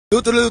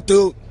It's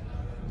your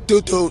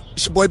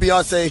boy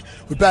Beyonce.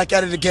 We're back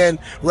at it again.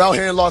 We're out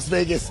here in Las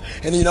Vegas,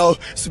 and you know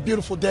it's a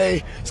beautiful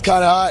day. It's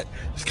kind of hot.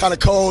 It's kind of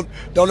cold.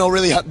 Don't know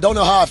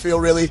how I feel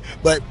really,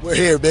 but we're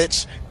here,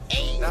 bitch.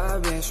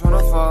 That bitch wanna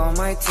fall on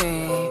my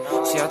team.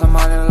 She out the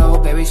modern little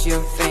baby, she a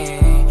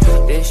fiend.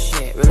 This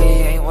shit really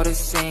ain't what it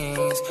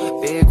seems.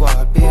 Big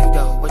wad, big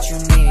dough, what you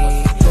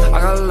need? I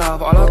got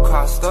love all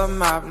across the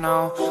map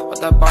now.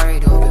 What that body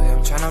do, baby,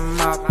 I'm tryna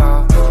map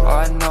out. All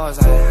I know is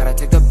I had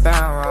to take the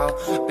band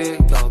route.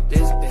 Big dope, this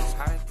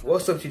bitch.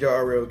 What's up,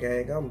 TJRL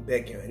gang? I'm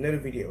back in another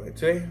video, and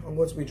today I'm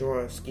going to be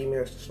drawing Ski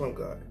Mask the Slump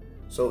God.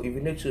 So if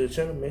you're new to the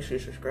channel, make sure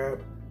you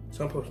subscribe,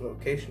 turn post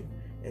notification,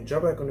 and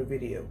drop back on the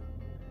video.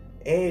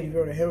 And if you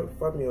already haven't,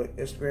 follow me on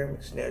Instagram and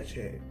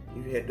Snapchat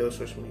if you had those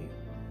social media.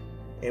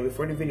 And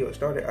before the video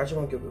started, I just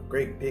want to give a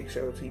great big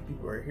shout out to you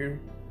people right here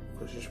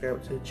for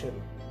subscribing to the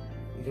channel.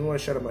 If you want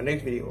to shout out my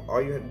next video,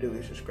 all you have to do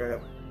is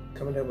subscribe,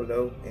 comment down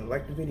below, and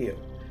like the video.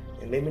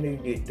 And let me know you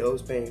did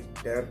those things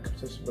down in the comment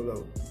section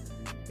below.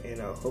 And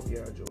I hope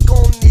y'all enjoy.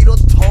 Gon' need a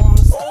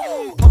Tums,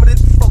 plummeted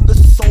from the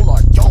solar.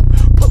 Yo,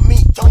 put me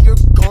on your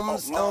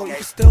gums. No, you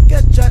can still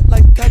get jet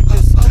like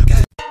cactus.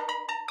 Okay.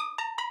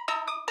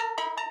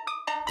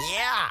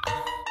 Yeah.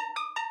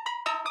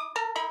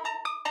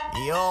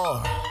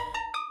 Yo.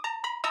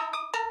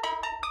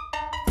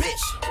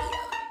 Bitch.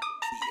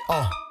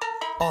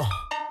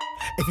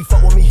 If he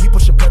fuck with me, he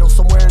pushing pedals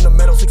somewhere in the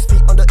middle. 6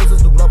 feet under is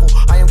his new level.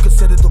 I am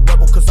considered the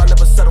rebel, cause I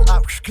never settle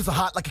out. Cause I'm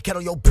hot like a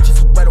kettle, yo,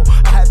 bitches with rental.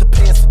 I had to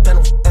pay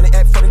incidental, and they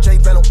act funny, J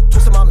Venom.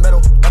 Twisting my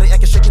metal, now they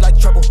acting shaky like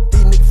treble.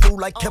 These niggas fool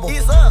like Kibble.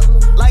 He's up,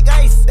 like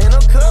ice in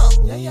a cup.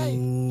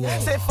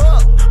 Say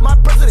fuck, my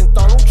president,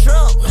 Donald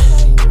Trump.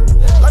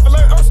 Life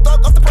alert, I'm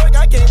stuck off the perk,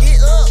 I can't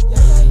get up.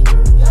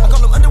 I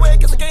call them underwear,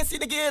 cause I can't see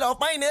to get off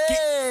my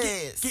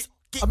nest.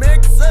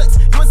 America sucks,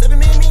 US every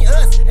me,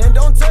 us, and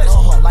don't touch.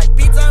 Like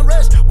B-Time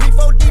Rush, we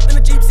 4 deep in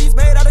the Jeep seats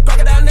made out of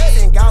crocodile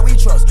nuts. And God we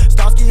trust,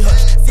 Starsky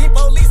Hush. See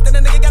police, then a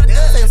nigga got a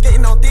dust. Say I'm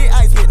skating on thin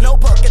ice with no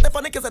puck. Get that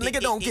funny cause a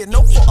nigga don't get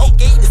no fuck.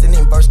 Okay, this ain't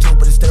in verse 2,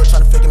 but it's still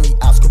trying to figure me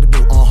out.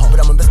 Scooby-Doo,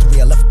 But I'm a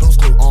mystery, I left a blue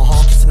screw,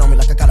 Kissing on me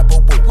like I got a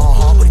boo-boo,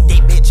 With a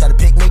date bitch, had a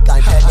picnic, I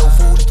ain't had no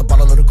food, just a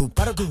bottle of the goop.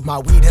 My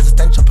weed has a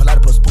stench, I'm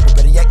platypus, poop.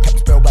 Better yet, Captain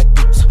Sparrow, black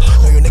boots.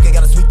 Know your nigga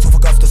got a sweet tooth,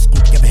 forgot to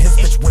scoop. Giving his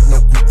bitch with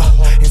no group.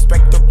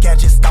 Inspector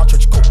Gadget, style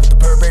church coat with the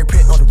Burberry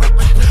print on the rope.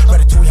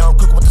 Ratatouille, how I'm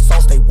cooking with the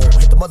sauce, they won't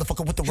hit the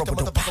motherfucker with the rope.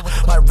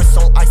 My wrist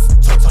on ice,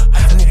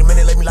 I need a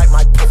minute, let me light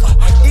my poke.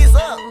 He's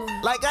up,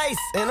 like ice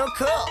in a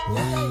cup.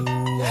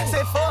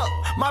 Say fuck,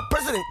 my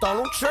president,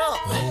 Donald Trump.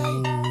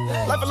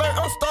 Life alert,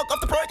 I'm stuck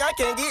off the perk, I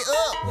can't get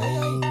up.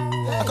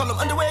 I call them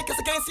underwear, cause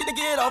I can't see to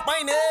get off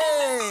my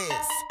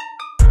nest.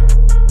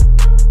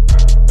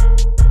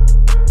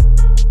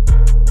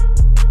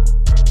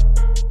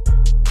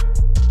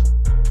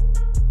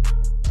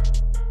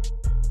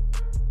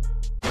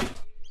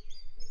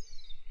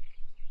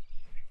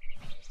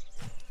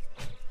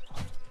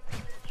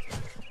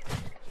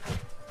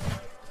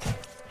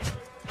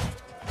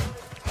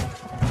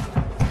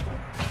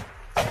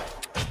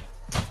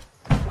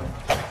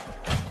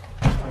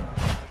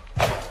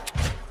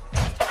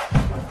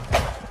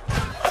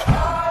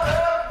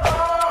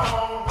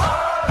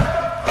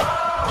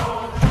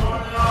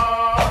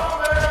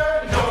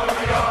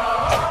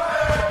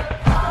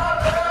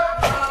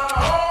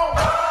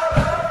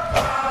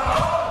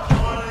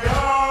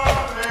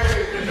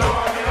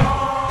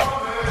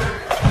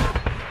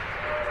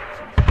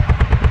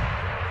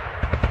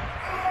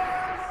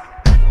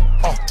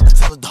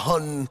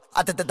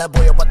 I think that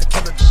boy about to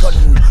kill the gun.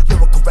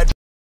 Lyrical red.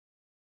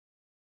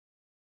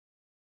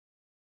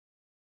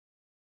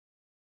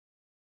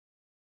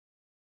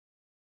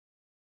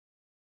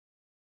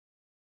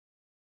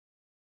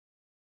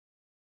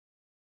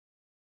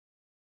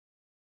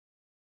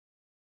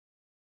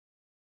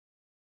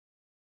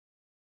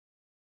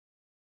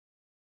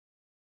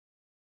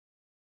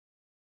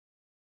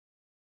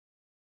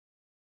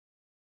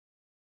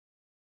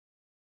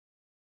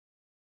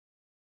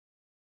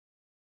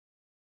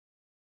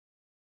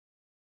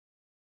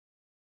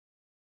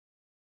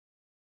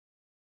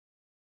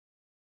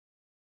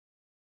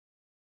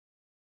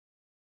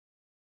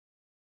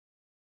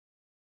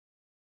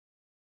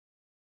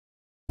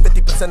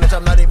 Percentage,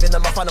 I'm not even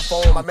in my final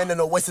form. I'm in an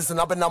oasis and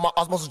I've been on my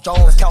Osmosis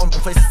Jones. Counting blue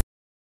faces.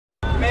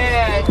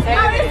 Man, take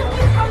it.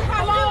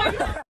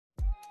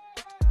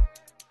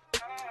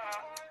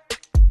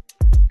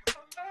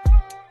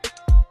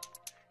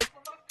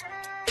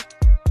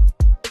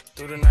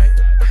 Through the night.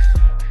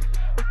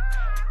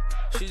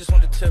 She just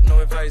want to tip, no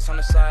advice. On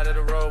the side of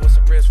the road, what's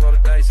the risk? Roll the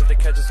dice. If they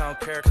catch us, I don't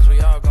care, cause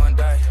we all gonna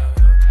die.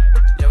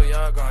 Yeah, we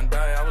all gonna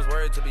die. I was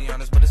worried to be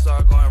honest, but it's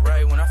all going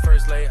right. When I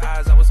first laid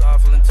eyes, I was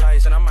awful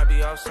enticed. And I might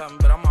be off something,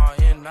 but I'm all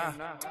in now.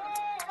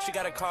 She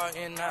got a car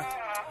in now.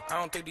 I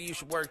don't think that you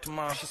should work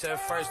tomorrow. She said,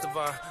 first of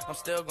all, I'm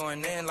still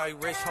going in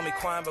like rich homie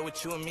Quan, but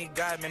with you and me,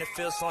 God, man, it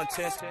feels so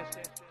intense.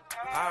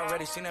 I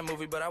already seen that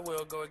movie, but I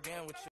will go again with you.